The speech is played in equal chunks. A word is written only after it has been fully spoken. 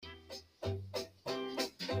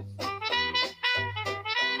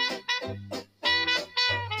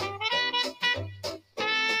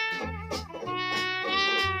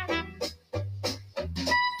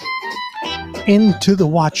Into the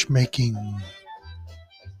watchmaking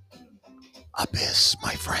abyss,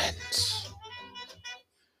 my friends.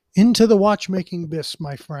 Into the watchmaking abyss,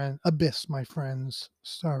 my friends.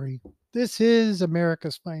 Sorry. This is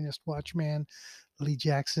America's finest watchman, Lee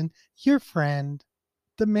Jackson, your friend,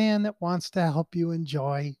 the man that wants to help you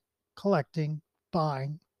enjoy collecting,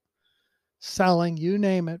 buying, selling, you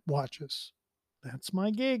name it, watches. That's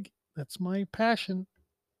my gig. That's my passion.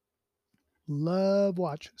 Love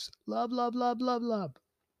watches. Love, love, love, love, love.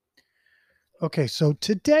 Okay, so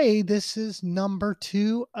today this is number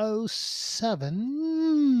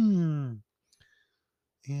 207.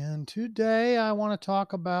 And today I want to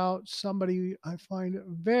talk about somebody I find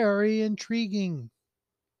very intriguing.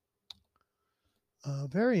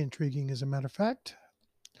 Very intriguing, as a matter of fact.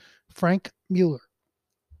 Frank Mueller.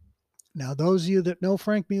 Now, those of you that know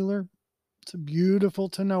Frank Mueller, it's a beautiful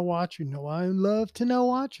to know watch. You know, I love to know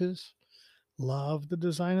watches. Love the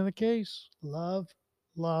design of the case. Love,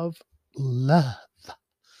 love, love.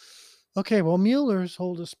 Okay, well, Muellers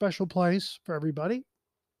hold a special place for everybody.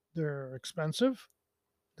 They're expensive.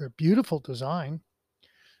 They're beautiful design.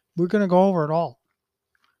 We're going to go over it all.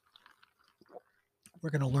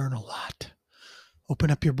 We're going to learn a lot.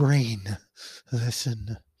 Open up your brain.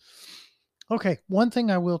 Listen. Okay, one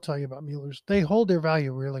thing I will tell you about Muellers, they hold their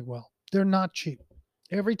value really well. They're not cheap.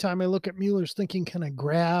 Every time I look at Muellers thinking, can I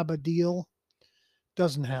grab a deal?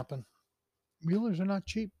 Doesn't happen. Muellers are not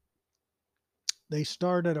cheap. They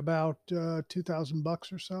start at about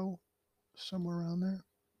 $2,000 or so, somewhere around there.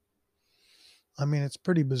 I mean, it's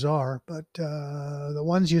pretty bizarre, but the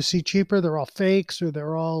ones you see cheaper, they're all fakes or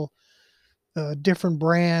they're all different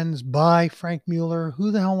brands by Frank Mueller.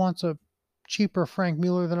 Who the hell wants a cheaper Frank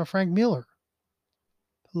Mueller than a Frank Mueller?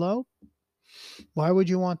 Hello? Why would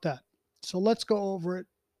you want that? So let's go over it.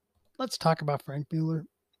 Let's talk about Frank Mueller.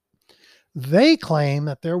 They claim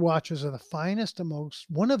that their watches are the finest and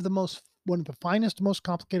one of the finest and most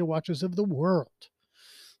complicated watches of the world.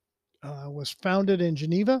 Was founded in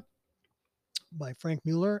Geneva by Frank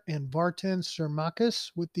Mueller and Vartan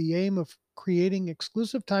Sermakis with the aim of creating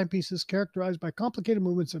exclusive timepieces characterized by complicated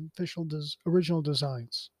movements and original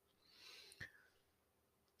designs.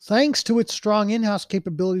 Thanks to its strong in-house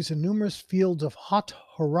capabilities in numerous fields of haute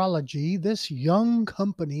horology, this young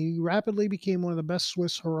company rapidly became one of the best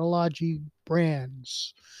Swiss horology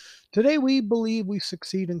brands. Today, we believe we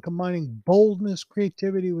succeed in combining boldness,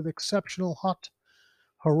 creativity with exceptional haute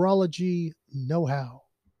horology know-how.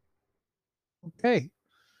 Okay.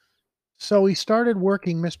 So he started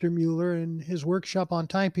working, Mr. Mueller, in his workshop on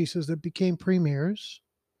timepieces that became premieres.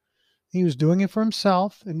 He was doing it for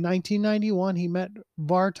himself. In 1991, he met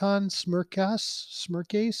Vartan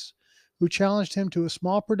Smerkes, who challenged him to a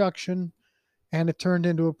small production, and it turned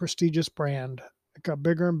into a prestigious brand. It got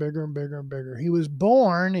bigger and bigger and bigger and bigger. He was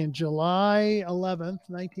born in July 11th,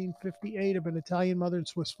 1958, of an Italian mother and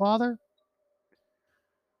Swiss father.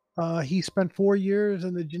 He spent 4 years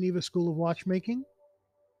in the Geneva School of Watchmaking.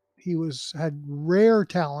 He had rare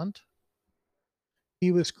talent.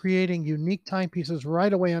 He was creating unique timepieces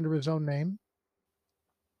right away under his own name.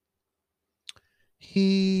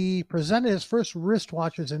 He presented his first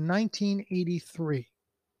wristwatches in 1983.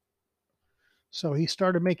 So he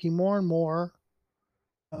started making more and more.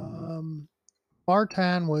 Vartan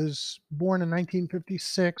was born in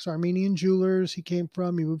 1956, Armenian jewelers he came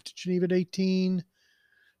from. He moved to Geneva at 18.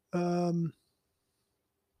 And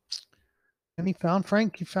he found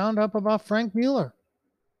out about Frank Mueller.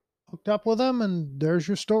 Hooked up with him, and there's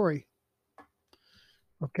your story.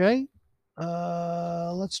 Okay.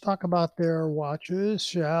 Let's talk about their watches,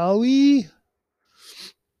 shall we?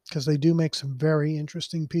 Because they do make some very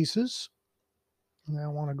interesting pieces. And I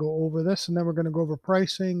want to go over this, and then we're going to go over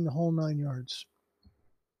pricing, the whole 9 yards.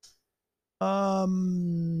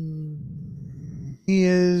 He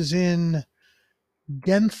is in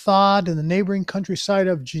Genthod in the neighboring countryside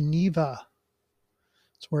of Geneva.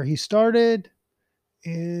 That's where he started.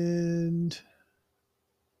 And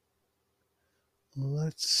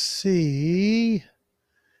let's see.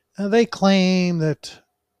 Now they claim that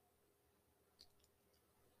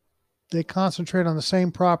they concentrate on the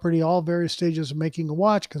same property, all various stages of making a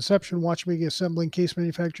watch: conception, watchmaking, assembling, case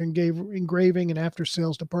manufacturing, engraving, and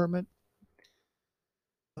after-sales department.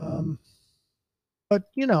 But,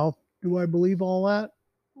 do I believe all that?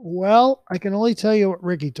 Well, I can only tell you what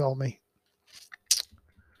Ricky told me.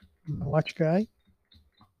 The watch guy.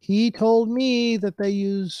 He told me that they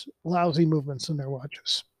use lousy movements in their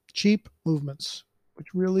watches. Cheap movements,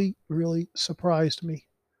 which really, really surprised me.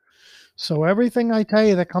 So everything I tell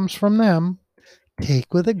you that comes from them,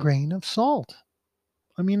 take with a grain of salt.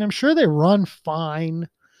 I mean, I'm sure they run fine.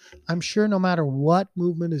 I'm sure no matter what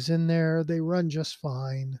movement is in there, they run just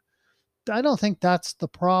fine. I don't think that's the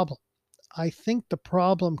problem. I think the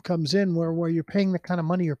problem comes in where you're paying the kind of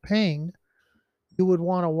money you're paying, you would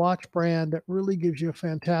want a watch brand that really gives you a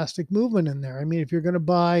fantastic movement in there. I mean, if you're going to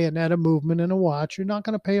buy an ETA movement in a watch, you're not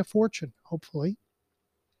going to pay a fortune, hopefully.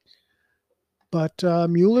 But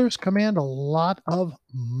Mueller's command a lot of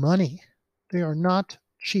money. They are not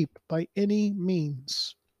cheap by any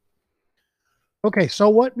means. Okay, so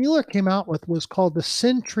what Mueller came out with was called the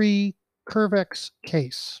Sentry Curvex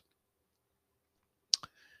case.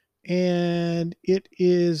 And it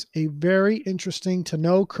is a very interesting to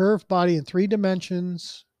know curved body in 3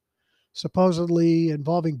 dimensions, supposedly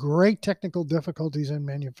involving great technical difficulties in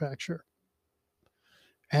manufacture.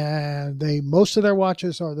 And most of their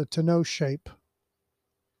watches are the tonneau shape.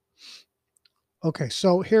 Okay,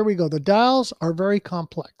 so here we go. The dials are very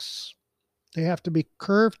complex. They have to be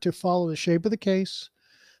curved to follow the shape of the case.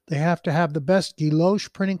 They have to have the best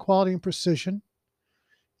guilloche printing quality and precision.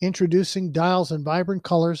 Introducing dials in vibrant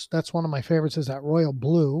colors. That's one of my favorites, is that royal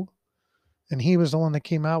blue. And he was the one that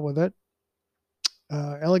came out with it.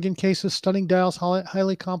 Elegant cases, stunning dials,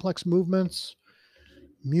 highly complex movements.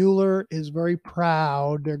 Mueller is very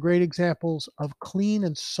proud. They're great examples of clean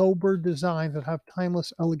and sober designs that have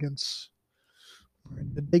timeless elegance. Where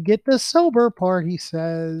did they get the sober part, he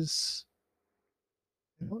says?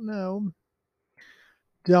 I don't know.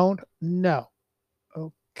 Don't know.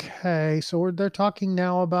 Okay, so they're talking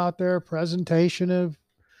now about their presentation of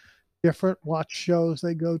different watch shows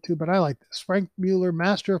they go to, but I like this. Frank Mueller,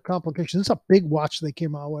 Master of Complications. It's a big watch they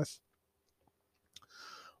came out with.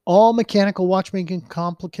 All mechanical watchmaking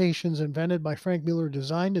complications invented by Frank Mueller,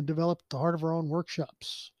 designed and developed at the heart of our own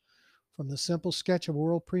workshops. From the simple sketch of a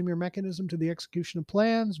world premier mechanism to the execution of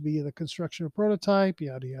plans, via the construction of prototype,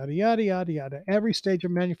 yada, yada, yada, yada, yada. Every stage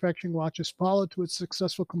of manufacturing watches followed to its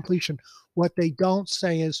successful completion. What they don't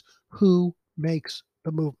say is who makes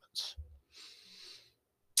the movements.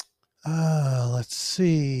 Let's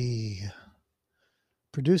see.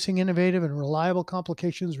 Producing innovative and reliable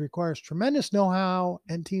complications requires tremendous know-how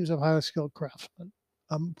and teams of highly skilled craftsmen.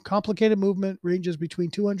 A complicated movement ranges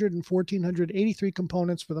between 200 and 1,483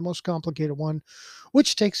 components for the most complicated one,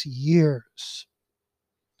 which takes years.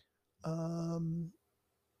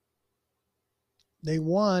 They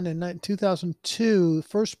won in 2002 the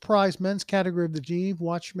first prize men's category of the Geneva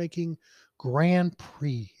Watchmaking Grand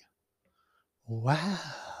Prix. Wow.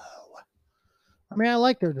 I mean, I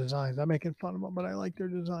like their designs. I'm making fun of them, but I like their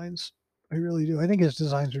designs. I really do. I think his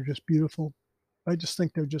designs are just beautiful. I just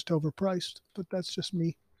think they're just overpriced, but that's just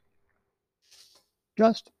me.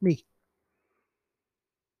 Just me.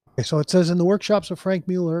 Okay, so it says in the workshops of Frank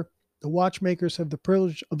Mueller, the watchmakers have the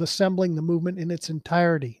privilege of assembling the movement in its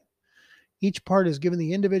entirety. Each part is given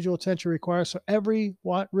the individual attention required, so every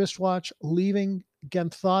wristwatch leaving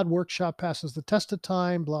Genthod workshop passes the test of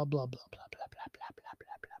time, blah, blah, blah, blah, blah, blah, blah, blah,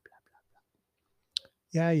 blah, blah, blah,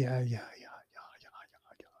 blah. Yeah.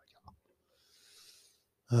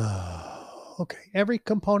 Okay. Every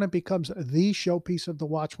component becomes the showpiece of the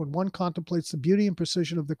watch when one contemplates the beauty and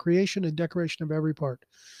precision of the creation and decoration of every part.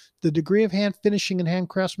 The degree of hand finishing and hand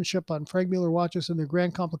craftsmanship on Frank Mueller watches and their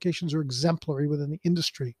grand complications are exemplary within the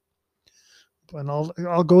industry. And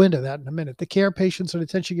I'll go into that in a minute. The care, patience, and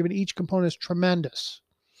attention given each component is tremendous.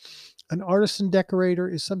 An artisan decorator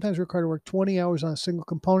is sometimes required to work 20 hours on a single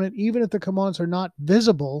component. Even if the components are not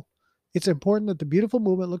visible, it's important that the beautiful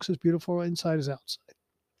movement looks as beautiful inside as outside.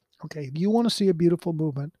 Okay, if you want to see a beautiful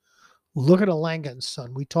movement, look at a Lange &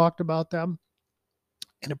 Son. We talked about them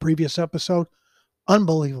in a previous episode.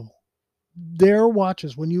 Unbelievable. Their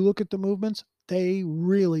watches, when you look at the movements, they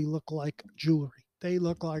really look like jewelry. They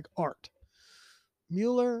look like art.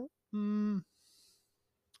 Mueller, I mean,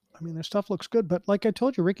 their stuff looks good, but like I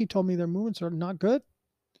told you, Ricky told me their movements are not good.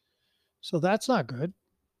 So that's not good.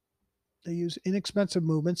 They use inexpensive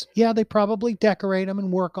movements. Yeah, they probably decorate them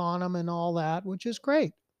and work on them and all that, which is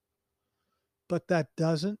great. But that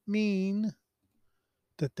doesn't mean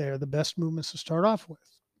that they're the best movements to start off with.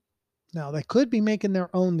 Now, they could be making their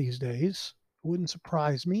own these days. It wouldn't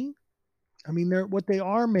surprise me. I mean, what they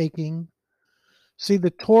are making, see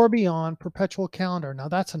the Tourbillon perpetual calendar. Now,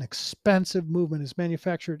 that's an expensive movement. It's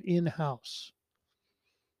manufactured in-house.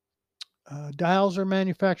 Dials are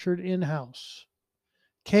manufactured in-house.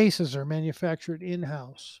 Cases are manufactured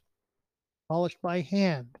in-house. Polished by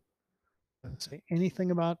hand. Doesn't say anything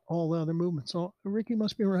about all the other movements. So Ricky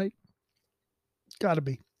must be right. Got to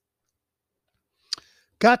be.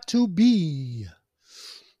 Got to be.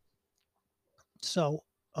 So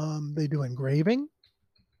they do engraving.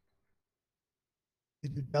 They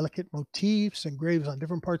do delicate motifs, engraves on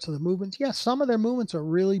different parts of the movements. Yeah, some of their movements are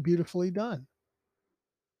really beautifully done.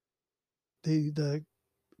 The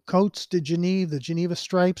coats de Genève, the Geneva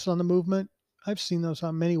stripes on the movement. I've seen those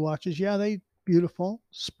on many watches. Yeah, they beautiful.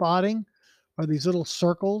 Spotting are these little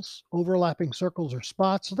circles, overlapping circles or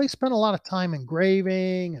spots. So they spend a lot of time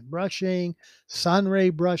engraving and brushing, sunray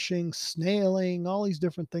brushing, snailing, all these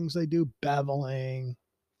different things they do, beveling,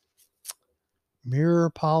 mirror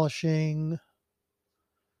polishing.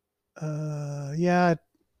 Yeah,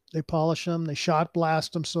 they polish them, they shot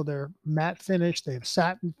blast them so they're matte finish, they have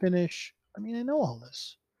satin finish. I mean, I know all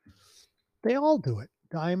this. They all do it.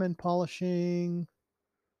 Diamond polishing.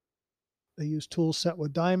 They use tools set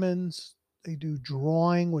with diamonds. They do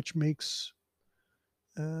drawing, which makes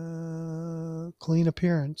clean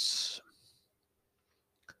appearance.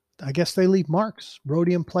 I guess they leave marks,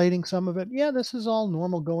 rhodium plating some of it. Yeah, this is all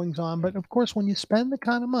normal goings on. But of course, when you spend the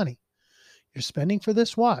kind of money you're spending for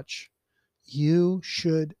this watch, you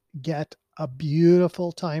should get a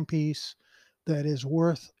beautiful timepiece that is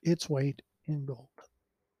worth its weight in gold.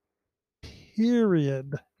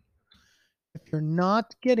 Period. If you're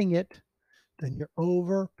not getting it, then you're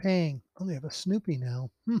overpaying. Oh, they have a Snoopy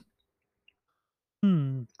now.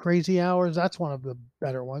 Crazy Hours. That's one of the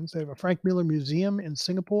better ones. They have a Frank Mueller Museum in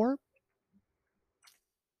Singapore.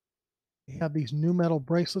 They have these new metal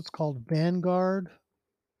bracelets called Vanguard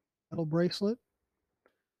metal bracelet.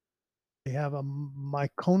 They have a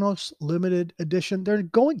Mykonos limited edition. They're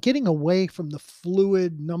getting away from the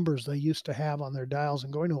fluid numbers they used to have on their dials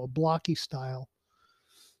and going to a blocky style.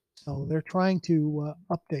 So they're trying to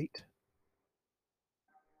update.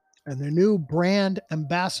 And their new brand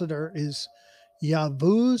ambassador is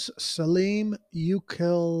Yavuz Salim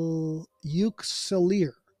Yukselier.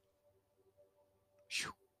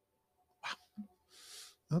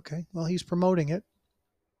 Okay, well, he's promoting it.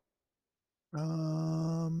 They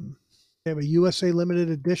have a USA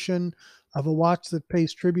limited edition of a watch that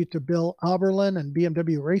pays tribute to Bill Auberlen and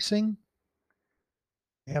BMW Racing.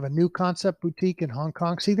 They have a new concept boutique in Hong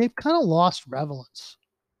Kong. See, they've kind of lost relevance.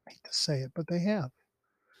 I hate to say it, but they have.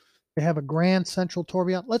 They have a Grand Central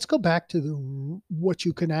Tourbillon. Let's go back to what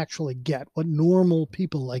you can actually get, what normal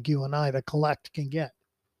people like you and I that collect can get.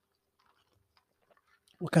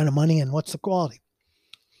 What kind of money and what's the quality?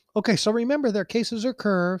 Okay, so remember their cases are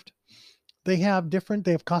curved. They have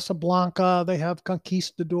Casablanca, they have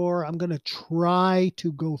Conquistador. I'm going to try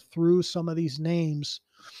to go through some of these names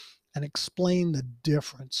and explain the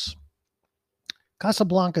difference.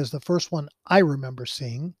 Casablanca is the first one I remember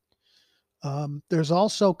seeing. There's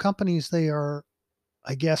also companies they are,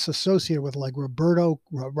 I guess, associated with, like Roberto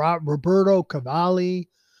Cavalli.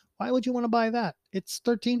 Why would you want to buy that? It's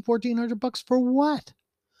 $1,400 for what?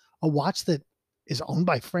 A watch that is owned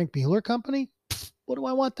by Frank Mueller Company? What do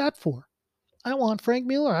I want that for? I want Frank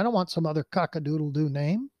Mueller. I don't want some other cockadoodle-doo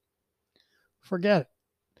name. Forget it.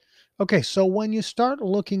 Okay, so when you start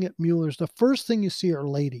looking at Muellers, the first thing you see are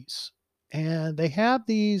ladies. And they have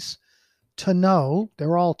these tonneau.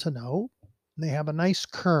 They're all tonneau. They have a nice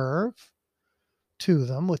curve to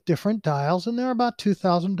them with different dials, and they're about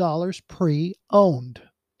 $2,000 pre-owned.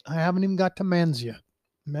 I haven't even got to men's yet.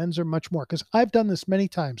 Men's are much more, because I've done this many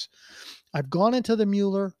times. I've gone into the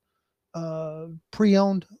Mueller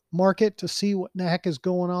pre-owned market to see what the heck is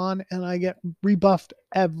going on, and I get rebuffed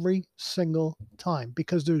every single time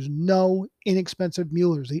because there's no inexpensive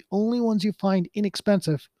Muellers. The only ones you find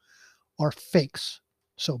inexpensive are fakes.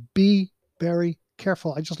 So be very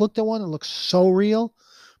careful. I just looked at one. It looks so real,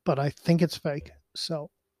 but I think it's fake.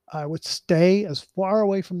 So I would stay as far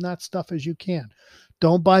away from that stuff as you can.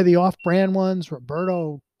 Don't buy the off-brand ones,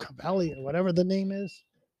 Roberto Cavalli or whatever the name is.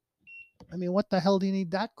 I mean, what the hell do you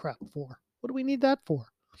need that crap for? What do we need that for?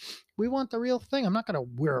 We want the real thing. I'm not going to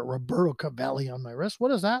wear a Roberto Cavalli on my wrist. What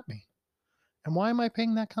does that mean? And why am I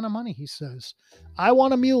paying that kind of money? He says, I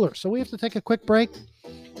want a Mueller. So we have to take a quick break.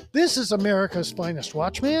 This is America's Finest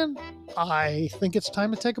Watchman. I think it's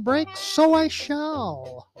time to take a break, so I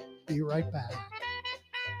shall be right back.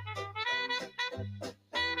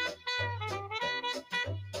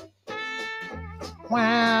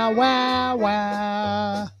 Wow, wow,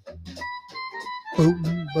 wow.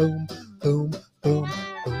 Boom, boom, boom, boom,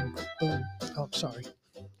 boom, boom. Oh, sorry.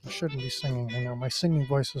 I shouldn't be singing. I know my singing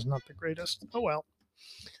voice is not the greatest. Oh, well.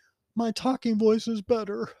 My talking voice is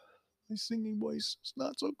better. My singing voice is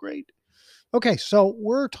not so great. Okay, so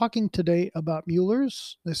we're talking today about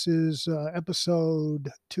Muellers. This is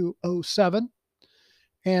episode 207.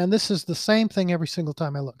 And this is the same thing every single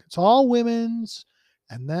time I look. It's all women's.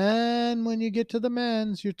 And then when you get to the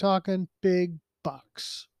men's, you're talking big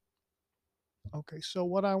bucks. Okay, so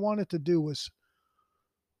what I wanted to do was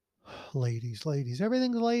Ladies, ladies,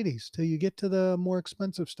 everything's ladies till you get to the more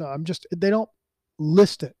expensive stuff. They don't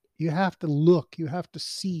list it. You have to look, you have to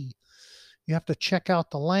see, you have to check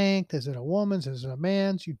out the length. Is it a woman's? Is it a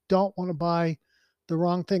man's? You don't want to buy the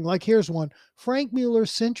wrong thing. Like here's one Frank Mueller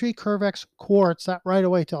Century Curvex Quartz. That right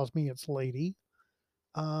away tells me it's lady.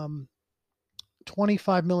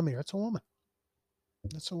 25 millimeter. It's a woman.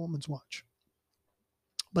 It's a woman's watch.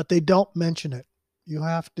 But they don't mention it. You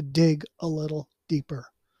have to dig a little deeper.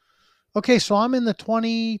 Okay, so I'm in the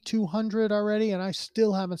 2200 already, and I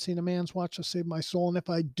still haven't seen a man's watch to save my soul. And if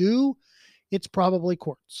I do, it's probably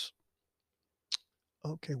quartz.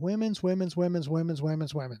 Okay, women's. I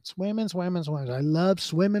love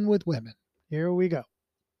swimming with women. Here we go.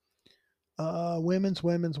 Women's.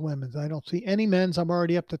 I don't see any men's. I'm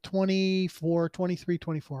already up to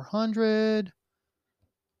 2400.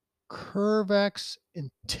 Curvex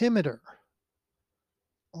Intimidator.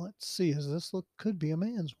 Let's see. Could be a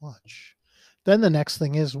man's watch. Then the next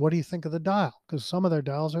thing is, what do you think of the dial? Because some of their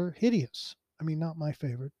dials are hideous. I mean, not my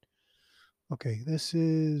favorite. Okay, this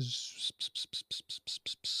is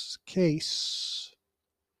case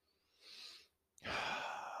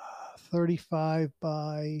 35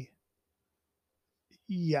 by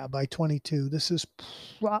 22. This is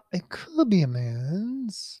it could be a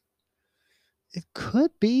man's. It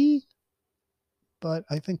could be, but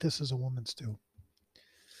I think this is a woman's too.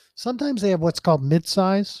 Sometimes they have what's called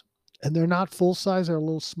mid-size, and they're not full size. They're a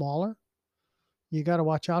little smaller. You got to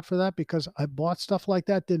watch out for that because I bought stuff like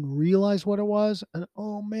that, didn't realize what it was. And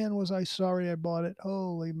oh man, was I sorry I bought it.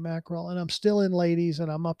 Holy mackerel. And I'm still in ladies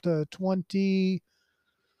and I'm up to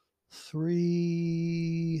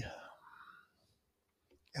 23.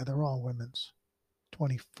 Yeah, they're all women's.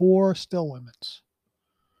 24, still women's.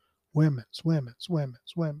 Women's.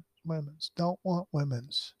 Don't want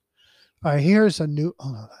women's. All right, here's a new,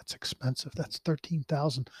 oh, that's expensive. That's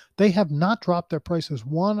 13,000. They have not dropped their prices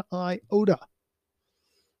one iota.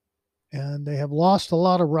 And they have lost a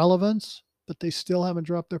lot of relevance, but they still haven't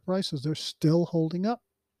dropped their prices. They're still holding up.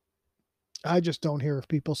 I just don't hear of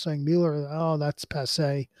people saying Mueller, oh, that's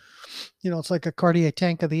passe. You know, it's like a Cartier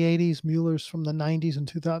tank of the 80s, Mueller's from the 90s and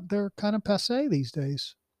 2000. They're kind of passe these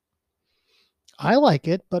days. I like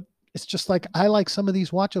it, but it's just like I like some of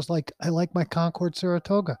these watches. Like I like my Concord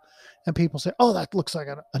Saratoga. And people say, oh, that looks like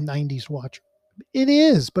a 90s watch. It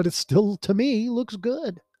is, but it still, to me, looks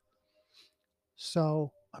good.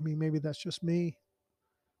 So, I mean, maybe that's just me.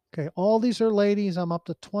 Okay, all these are ladies. I'm up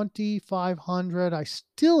to 2,500. I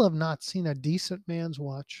still have not seen a decent man's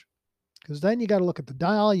watch because then you got to look at the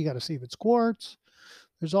dial. You got to see if it's quartz.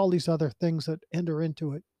 There's all these other things that enter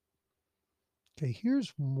into it. Okay,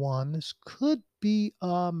 here's one. This could be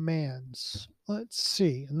a man's. Let's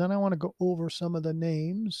see. And then I want to go over some of the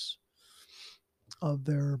names of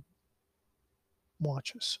their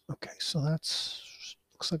watches. Okay, so that's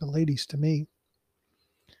looks like a lady's to me.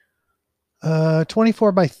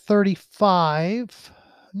 24 by 35.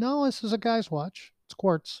 No, this is a guy's watch. It's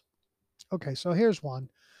quartz. Okay, so here's one.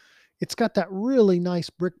 It's got that really nice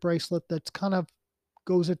brick bracelet that's kind of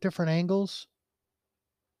goes at different angles.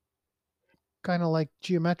 Kind of like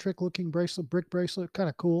geometric looking bracelet, brick bracelet, kind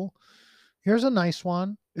of cool. Here's a nice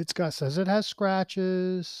one. Says it has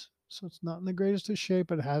scratches, so it's not in the greatest of shape,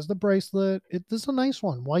 but it has the bracelet. This is a nice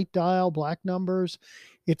one. White dial, black numbers.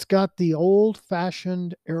 It's got the old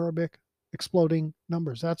fashioned Arabic exploding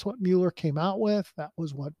numbers. That's what Mueller came out with. That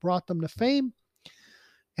was what brought them to fame.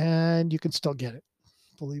 And you can still get it.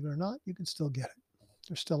 Believe it or not, you can still get it.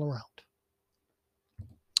 They're still around.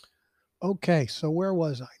 Okay, so where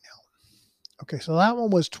was I now? Okay, so that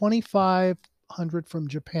one was 2,500 from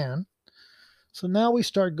Japan. So now we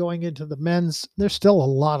start going into the men's. There's still a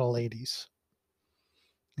lot of ladies.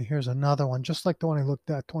 And here's another one, just like the one I looked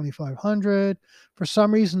at, 2,500. For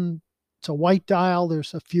some reason, it's a white dial.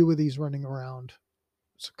 There's a few of these running around.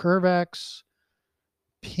 It's a Curvex,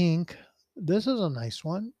 pink. This is a nice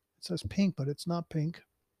one. It says pink, but it's not pink.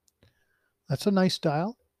 That's a nice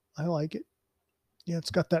dial. I like it. Yeah,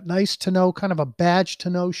 it's got that nice tonneau, kind of a badge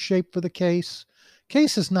tonneau shape for the case.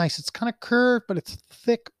 Case is nice. It's kind of curved, but it's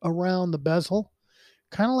thick around the bezel.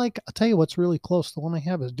 Kind of like, I'll tell you what's really close. The one I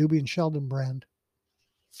have is Doobie and Sheldon brand.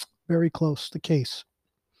 Very close, the case.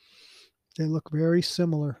 They look very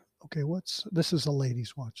similar. Okay, this is a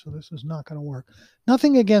ladies' watch, so this is not going to work.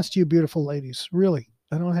 Nothing against you, beautiful ladies. Really,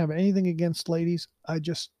 I don't have anything against ladies. I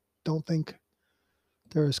just don't think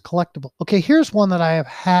they're as collectible. Okay, here's one that I have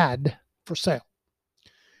had for sale.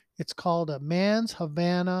 It's called a Man's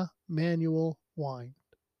Havana Manual Wine.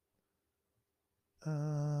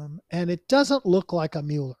 And it doesn't look like a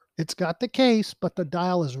Mueller. It's got the case, but the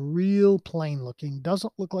dial is real plain looking.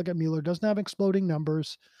 Doesn't look like a Mueller. Doesn't have exploding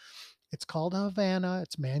numbers. It's called a Havana.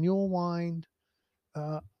 It's manual wind.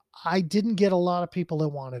 Uh, I didn't get a lot of people that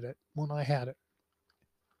wanted it when I had it.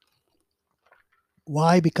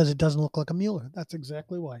 Why? Because it doesn't look like a Mueller. That's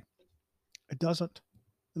exactly why. It doesn't.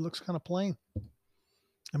 It looks kind of plain.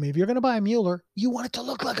 I mean, if you're going to buy a Mueller, you want it to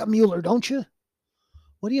look like a Mueller, don't you?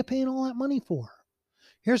 What are you paying all that money for?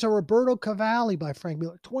 Here's a Roberto Cavalli by Frank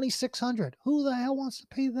Mueller, 2,600. Who the hell wants to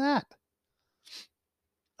pay that?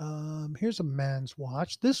 Here's a man's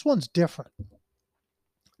watch. This one's different.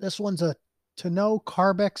 This one's a Tonneau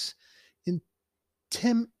Carbex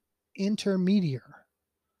Intim Intermediate,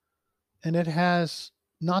 and it has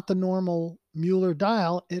not the normal Mueller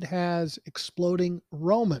dial. It has exploding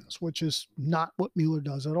Romans, which is not what Mueller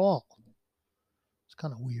does at all. It's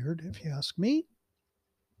kind of weird, if you ask me.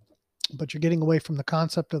 But you're getting away from the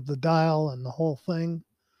concept of the dial and the whole thing.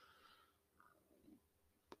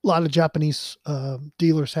 A lot of Japanese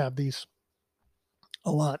dealers have these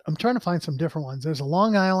a lot. I'm trying to find some different ones. There's a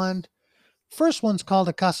Long Island. First one's called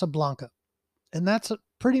a Casablanca, and that's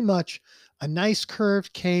pretty much a nice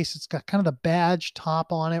curved case. It's got kind of the badge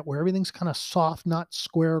top on it where everything's kind of soft, not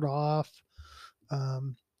squared off.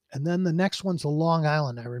 And then the next one's a Long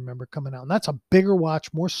Island, I remember coming out. And that's a bigger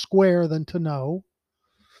watch, more square than Tonneau.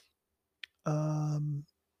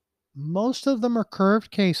 Most of them are curved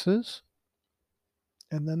cases.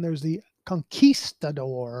 And then there's the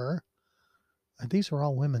Conquistador. And these are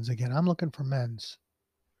all women's again. I'm looking for men's.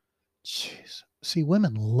 Jeez. See,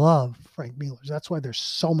 women love Frank Muellers. That's why there's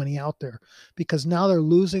so many out there, because now they're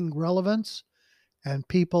losing relevance and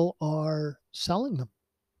people are selling them,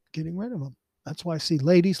 getting rid of them. That's why I see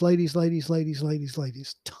ladies.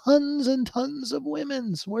 Tons and tons of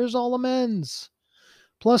women's. Where's all the men's?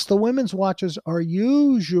 Plus, the women's watches are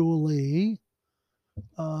usually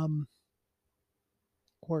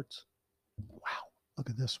quartz. Wow, look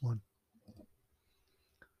at this one.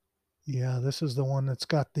 Yeah, this is the one that's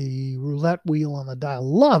got the roulette wheel on the dial.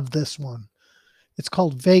 Love this one. It's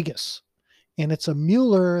called Vegas. And it's a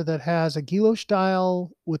Mueller that has a Guilloche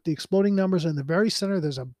dial with the exploding numbers in the very center.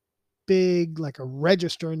 There's a big, like a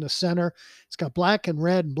register in the center. It's got black and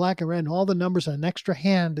red and all the numbers and an extra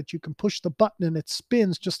hand that you can push the button and it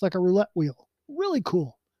spins just like a roulette wheel. Really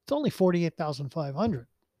cool. It's only 48,500.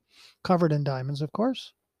 Covered in diamonds, of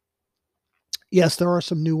course. Yes, there are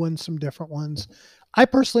some new ones, some different ones. I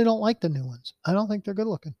personally don't like the new ones. I don't think they're good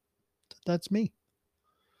looking. That's me.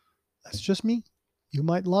 That's just me. You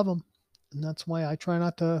might love them. And that's why I try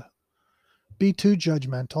not to be too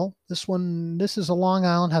judgmental. This is a Long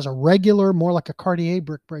Island, has a regular, more like a Cartier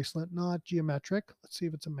brick bracelet, not geometric. Let's see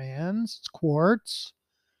if it's a man's. It's quartz.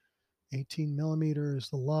 18 millimeters,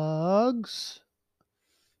 the lugs.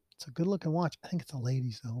 It's a good looking watch. I think it's a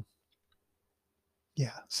ladies though.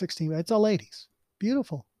 Yeah, 16. It's a ladies.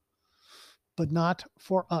 Beautiful. But not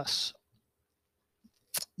for us.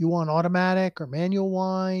 You want automatic or manual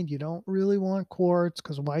wind. You don't really want quartz,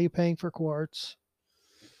 because why are you paying for quartz?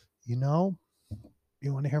 You know,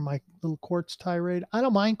 you want to hear my little quartz tirade? I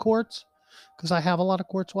don't mind quartz because I have a lot of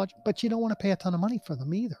quartz watches, but you don't want to pay a ton of money for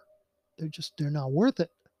them either. They're not worth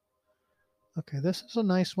it. Okay, this is a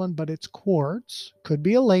nice one, but it's quartz. Could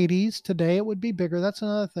be a ladies. Today it would be bigger. That's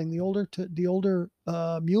another thing. The older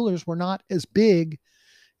Muellers were not as big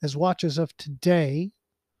as watches of today.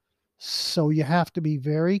 So you have to be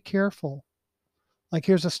very careful. Like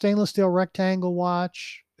here's a stainless steel rectangle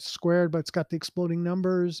watch. It's squared, but it's got the exploding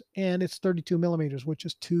numbers, and it's 32 millimeters, which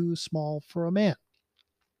is too small for a man.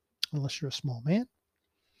 Unless you're a small man.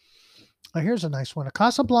 Now here's a nice one. A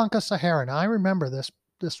Casablanca Sahara. Now I remember this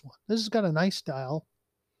one. This has got a nice dial.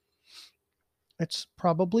 It's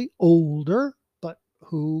probably older, but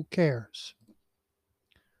who cares?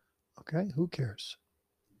 Okay, who cares?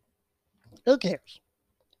 Who cares?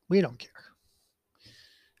 We don't care.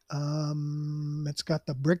 It's got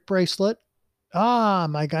the brick bracelet. Ah,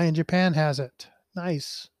 my guy in Japan has it.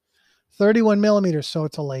 Nice. 31 millimeters, so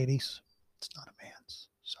it's a ladies. It's not a man's.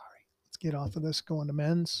 Sorry. Let's get off of this, go on to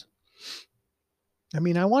men's. I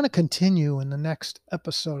mean, I want to continue in the next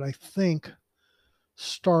episode, I think.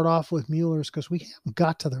 Start off with Muellers because we haven't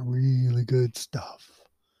got to the really good stuff.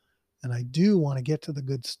 And I do want to get to the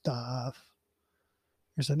good stuff.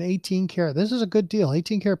 There's an 18 karat. This is a good deal.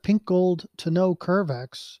 18 karat pink gold Tonneau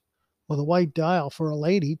Curvex with a white dial for a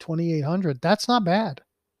lady, 2,800. That's not bad.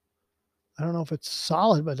 I don't know if it's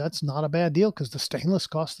solid, but that's not a bad deal because the stainless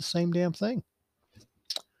costs the same damn thing.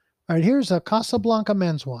 All right, here's a Casablanca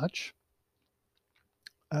men's watch.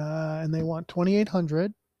 And they want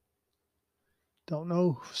 2,800. Don't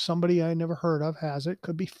know. Somebody I never heard of has it.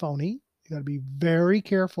 Could be phony. You got to be very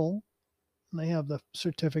careful. They have the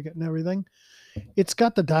certificate and everything. It's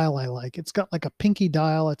got the dial I like. It's got like a pinky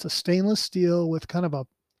dial. It's a stainless steel with kind of a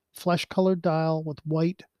flesh colored dial with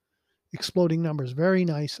white exploding numbers. Very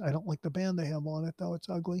nice. I don't like the band they have on it, though. It's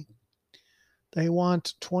ugly. They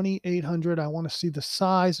want 2,800. I want to see the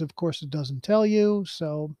size. Of course, it doesn't tell you.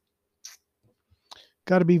 So,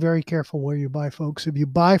 got to be very careful where you buy, folks. If you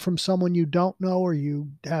buy from someone you don't know or you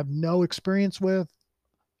have no experience with,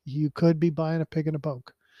 you could be buying a pig in a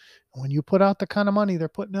poke. When you put out the kind of money they're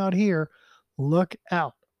putting out here, look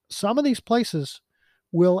out. Some of these places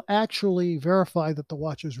will actually verify that the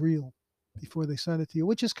watch is real before they send it to you,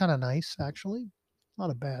 which is kind of nice, actually. Not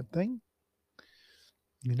a bad thing.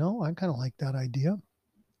 You know, I kind of like that idea.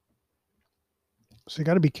 So you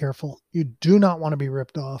got to be careful. You do not want to be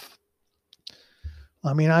ripped off.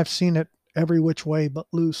 I mean, I've seen it every which way but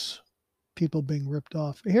loose. People being ripped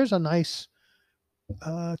off. Here's a nice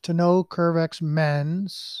Tonneau Curvex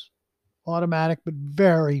men's automatic, but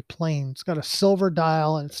very plain. It's got a silver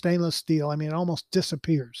dial and stainless steel. I mean, it almost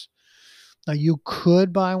disappears. Now, you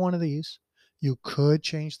could buy one of these. You could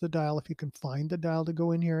change the dial if you can find the dial to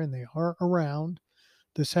go in here, and they are around.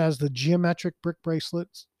 This has the geometric brick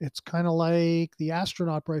bracelets. It's kind of like the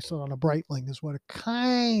astronaut bracelet on a Breitling is what it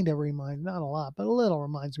kind of reminds, not a lot, but a little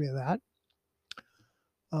reminds me of that.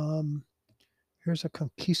 Here's a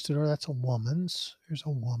Conquistador. That's a woman's. Here's a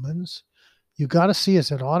woman's. You got to see,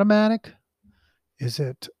 is it automatic? Is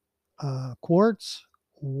it quartz?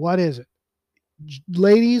 What is it?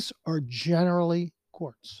 Ladies are generally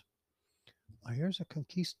quartz. Well, here's a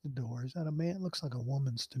Conquistador. Is that a man? It looks like a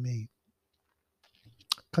woman's to me.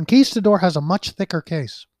 Conquistador has a much thicker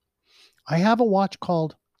case. I have a watch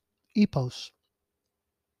called Epos.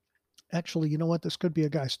 Actually, you know what? This could be a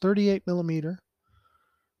guy's 38 millimeter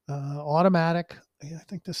automatic. I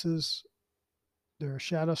think this is, there are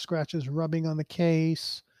shadow scratches rubbing on the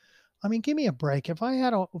case. I mean, give me a break. If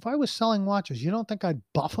I was selling watches, you don't think I'd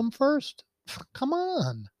buff them first? Come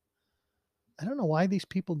on. I don't know why these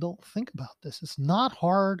people don't think about this. It's not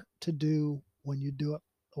hard to do when you do it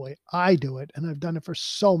the way I do it, and I've done it for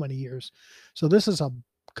so many years. So this is a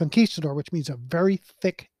Conquistador, which means a very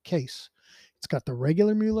thick case. It's got the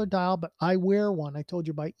regular Mueller dial, but I wear one, I told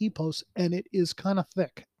you, by Epos, and it is kind of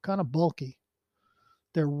thick, kind of bulky.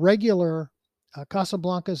 They're regular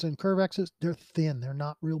Casablancas and Curvexes. They're thin. They're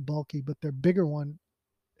not real bulky, but their bigger one,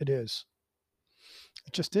 it is.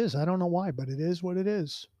 It just is. I don't know why, but it is what it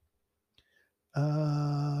is.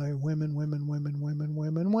 Women.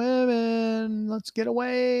 Let's get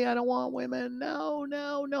away. I don't want women.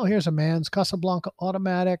 No. Here's a man's Casablanca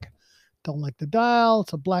automatic. Don't like the dial.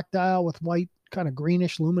 It's a black dial with white, kind of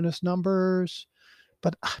greenish, luminous numbers.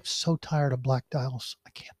 But I'm so tired of black dials.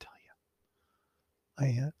 I can't tell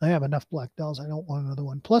you. I have enough black dials. I don't want another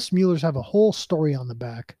one. Plus, Muellers have a whole story on the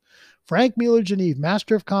back. Frank Mueller-Geneve,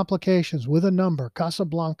 Master of Complications with a number,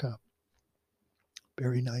 Casablanca.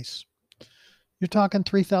 Very nice. You're talking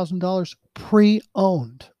 $3,000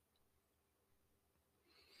 pre-owned.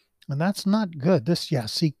 And that's not good. This, yeah,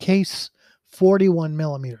 see, case 41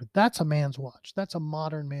 millimeter. That's a man's watch. That's a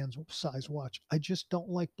modern man's size watch. I just don't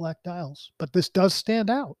like black dials. But this does stand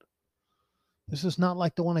out. This is not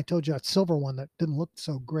like the one I told you, that silver one that didn't look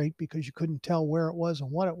so great because you couldn't tell where it was and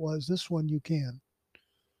what it was. This one you can.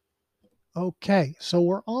 Okay, so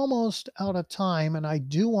we're almost out of time, and I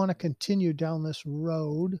do want to continue down this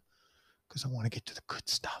road because I want to get to the good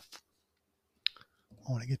stuff. I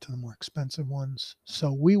want to get to the more expensive ones.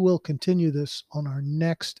 So we will continue this on our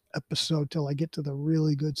next episode till I get to the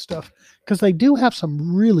really good stuff, because they do have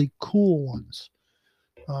some really cool ones.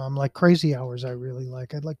 Like Crazy Hours, I really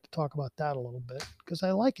like. I'd like to talk about that a little bit because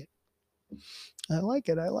I like it. I like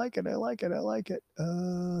it.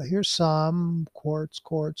 Here's some quartz.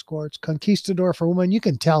 Conquistador for women. You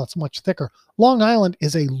can tell it's much thicker. Long Island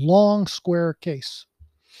is a long square case.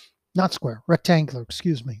 Not square, rectangular,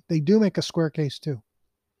 excuse me. They do make a square case too.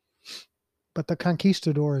 But the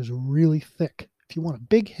Conquistador is really thick. If you want a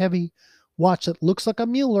big, heavy watch that looks like a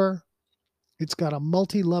Mueller, it's got a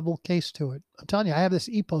multi-level case to it. I'm telling you, I have this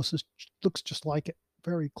Epos. It looks just like it.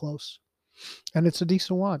 Very close. And it's a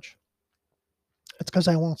decent watch. It's because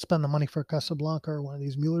I won't spend the money for a Casablanca or one of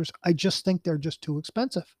these Muellers. I just think they're just too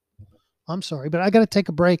expensive. I'm sorry, but I got to take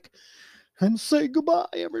a break and say goodbye,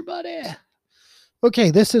 everybody.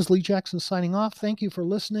 Okay, this is Lee Jackson signing off. Thank you for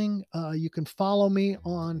listening. You can follow me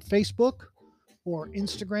on Facebook or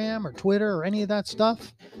Instagram or Twitter or any of that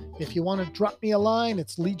stuff. If you want to drop me a line,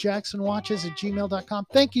 it's leejacksonwatches@gmail.com.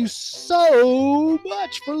 Thank you so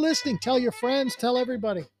much for listening. Tell your friends, tell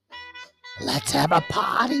everybody. Let's have a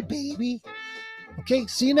party, baby. Okay,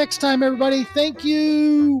 see you next time, everybody. Thank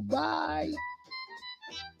you. Bye.